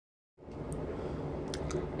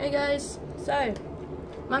Hey guys, so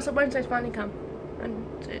Master Wednesday's finally come and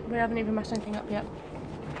we haven't even messed anything up yet.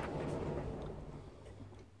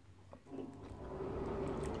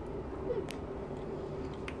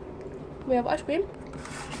 We have ice cream.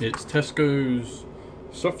 It's Tesco's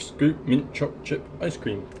Soft Scoop Mint Choc Chip Ice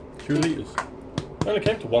Cream, 2 litres. And it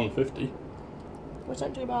came to £1.50. Which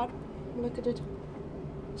isn't too bad. Look at it.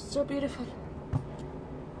 It's so beautiful.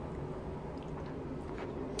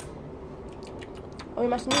 Are we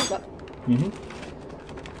messing these up?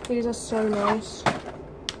 These are so nice.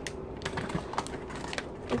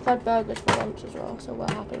 We've had burgers for lunch as well, so we're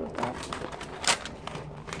happy with that.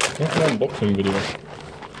 That's an unboxing video.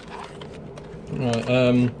 Right,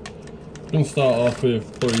 I'm going to start off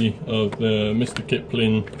with 3 of the Mr.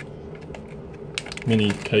 Kipling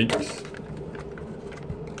mini cakes.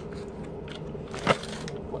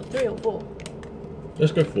 What, 3 or 4?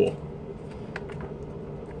 Let's go 4.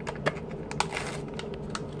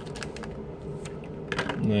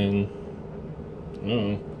 And then,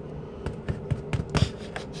 oh.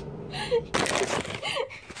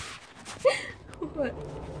 What?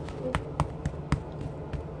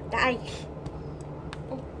 Die.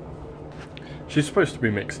 She's supposed to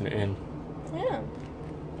be mixing it in. Yeah.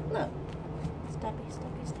 Look. Stabby,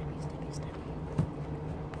 stabby, stabby, stabby, stabby.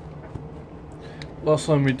 Last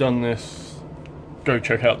time we done this, go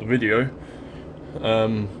check out the video.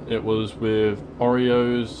 It was with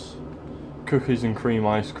Oreos, cookies and cream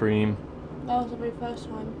ice cream. That was the very first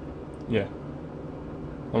time. Yeah.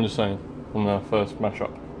 I'm just saying, on the first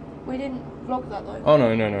mashup. We didn't vlog that though. Oh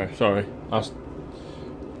no, sorry.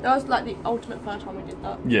 That was like the ultimate first time we did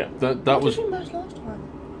that. Yeah, that what was... did we mash last time?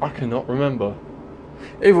 I cannot remember.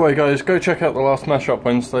 Either way guys, go check out the last Mashup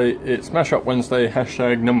Wednesday. It's Mashup Wednesday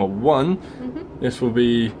 #1. This will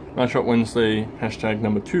be Mashup Wednesday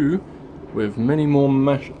 #2 with many more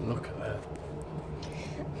mash... Look at that.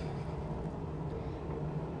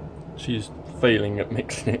 She's failing at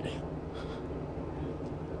mixing it.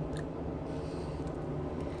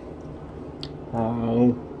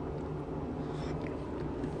 Oh.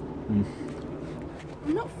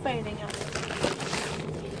 I'm not failing at it.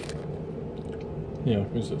 Yeah,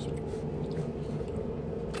 who's this?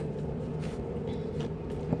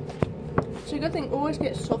 So a good thing, always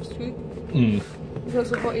get soft scoop.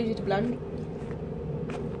 Because it's quite easy to blend.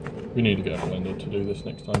 We need to get a blender to do this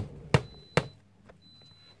next time.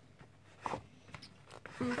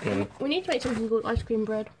 Okay. We need to make something called ice cream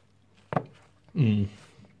bread.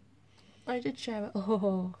 I did share it.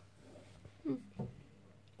 Oh.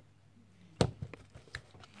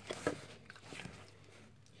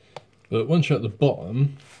 But once you're at the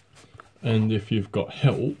bottom, and if you've got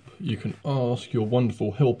help, you can ask your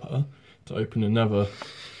wonderful helper to open another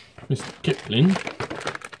Mr. Kipling.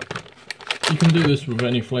 You can do this with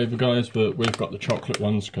any flavour guys, but we've got the chocolate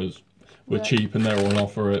ones because we're cheap and they're on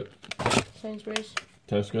offer at Sainsbury's.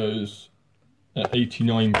 Tesco's at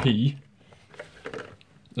 89p.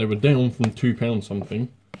 They were down from £2 something.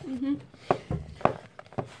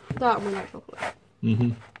 That and we like chocolate.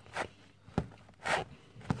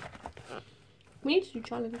 We need to do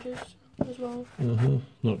challenges as well.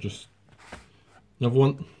 Not just another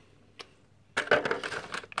one.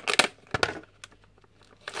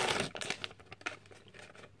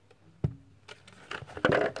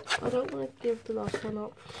 I don't want to give the last one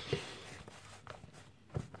up.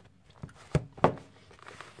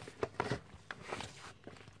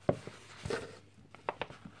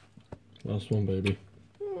 Last one, baby.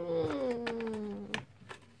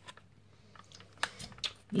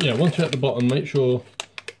 Yeah, once you're at the bottom, make sure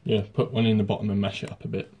you put one in the bottom and mash it up a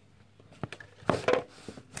bit.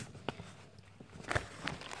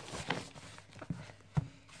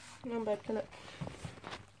 No, babe, can it?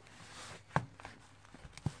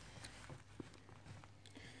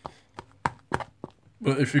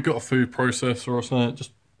 But if you've got a food processor or something,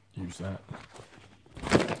 just use that.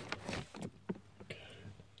 Okay.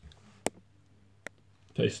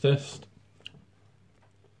 Taste test.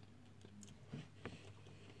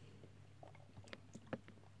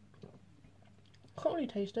 Can't really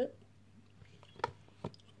taste it.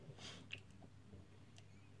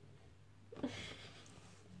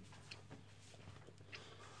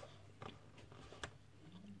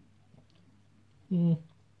 You've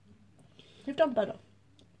done better.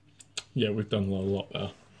 Yeah, we've done a lot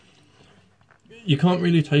better. You can't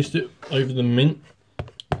really taste it over the mint,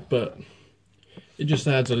 but it just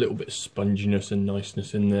adds a little bit of sponginess and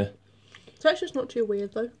niceness in there. Texture's not too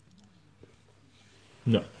weird though.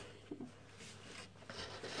 No.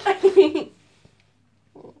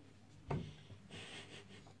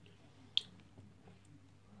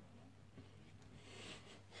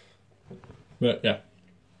 But yeah,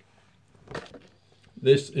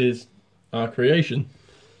 This is our creation.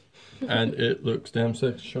 And it looks damn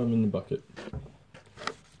sick. Show them in the bucket.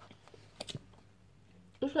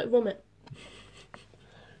 Looks like vomit.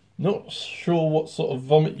 Not sure what sort of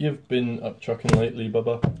vomit you've been upchucking lately,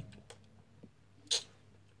 Bubba.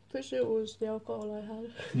 Pretty sure it was the alcohol I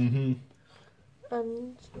had. Mm-hmm.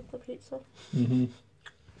 And the pizza. Mm-hmm.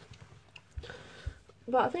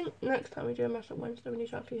 But I think next time we do a mash up Wednesday, we need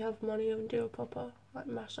to actually have money and do a proper like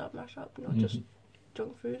mash up, not just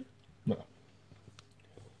junk food. No.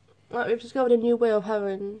 Like, we've discovered a new way of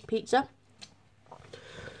having pizza.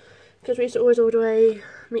 Because we used to always order a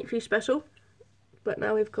meat feast special, but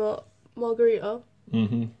now we've got margarita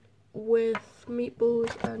with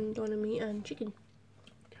meatballs and doner meat and chicken.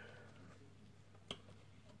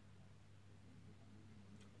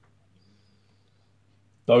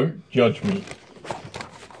 Don't judge me.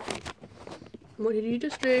 What did you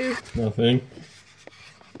just do? Nothing.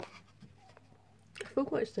 I feel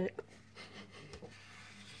quite sick.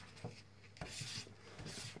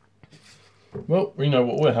 Well, we know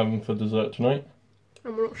what we're having for dessert tonight.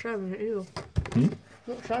 And we're not sharing it either.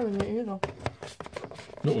 Not sharing it either.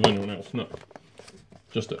 Not with anyone else, no.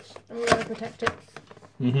 Just us. And we're going to protect it.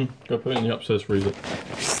 Go put it in the upstairs freezer.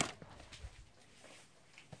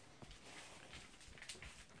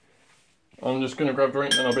 I'm just going to grab a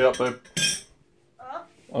drink and I'll be up there.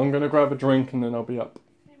 I'm going to grab a drink and then I'll be up.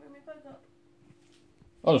 Can you bring me a Coke up?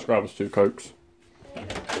 I'll just grab us 2 Cokes. Can you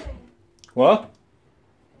get my thing? What? Can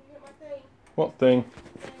you get my thing? What thing?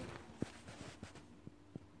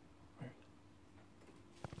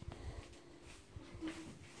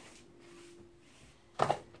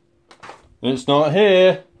 It's not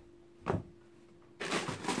here.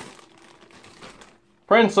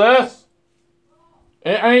 Princess!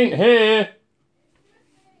 It ain't here.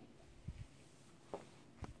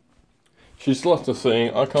 She's lost a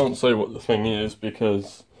thing. I can't say what the thing is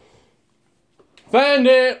because... Found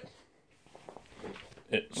it!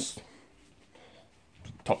 It's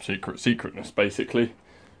top secret secretness, basically.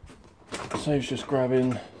 So he's just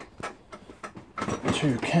grabbing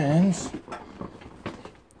 2 cans.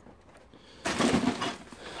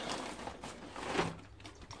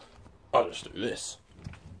 I'll just do this.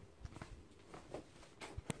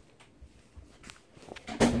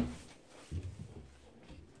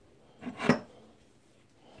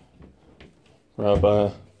 Grab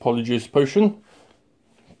a polyjuice potion.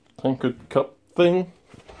 Tankard cup thing.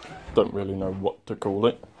 Don't really know what to call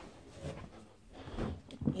it.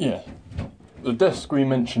 Yeah. The desk we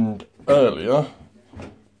mentioned earlier,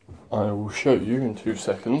 I will show you in 2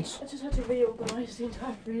 seconds. I just had to reorganise the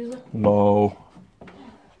entire freezer. No.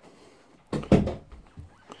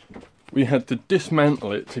 We had to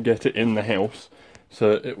dismantle it to get it in the house.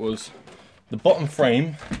 So it was the bottom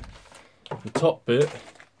frame, the top bit,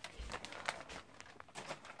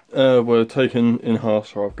 were taken in half,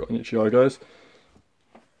 so I've got an itchy eye, guys.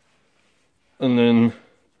 And then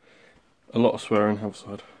a lot of swearing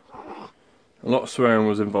outside. A lot of swearing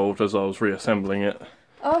was involved as I was reassembling it.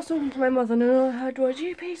 I was talking to my mother and I heard words,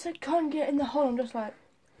 you piece that can't get in the hole. I'm just like,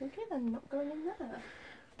 okay, then not going in there.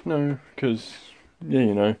 No, because, yeah,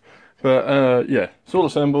 you know. But, yeah, it's all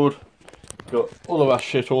assembled. Got all of our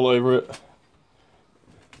shit all over it.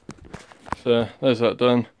 So, there's that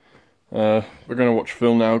done. We're going to watch a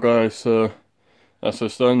film now, guys. So, that's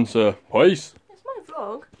us done. So, peace. It's my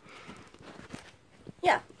vlog.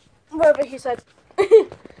 Yeah, whatever he said. I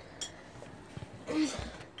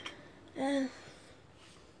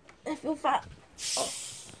feel fat. Oh.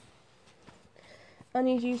 And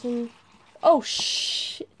he's using... Oh,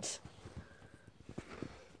 shit.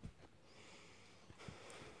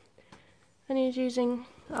 And he's using...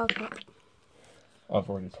 Okay. I've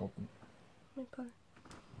already told them.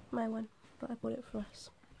 My one, but I bought it for us.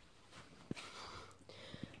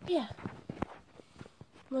 Yeah.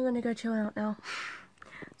 We're gonna go chill out now.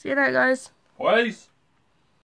 See you later, guys. Peace.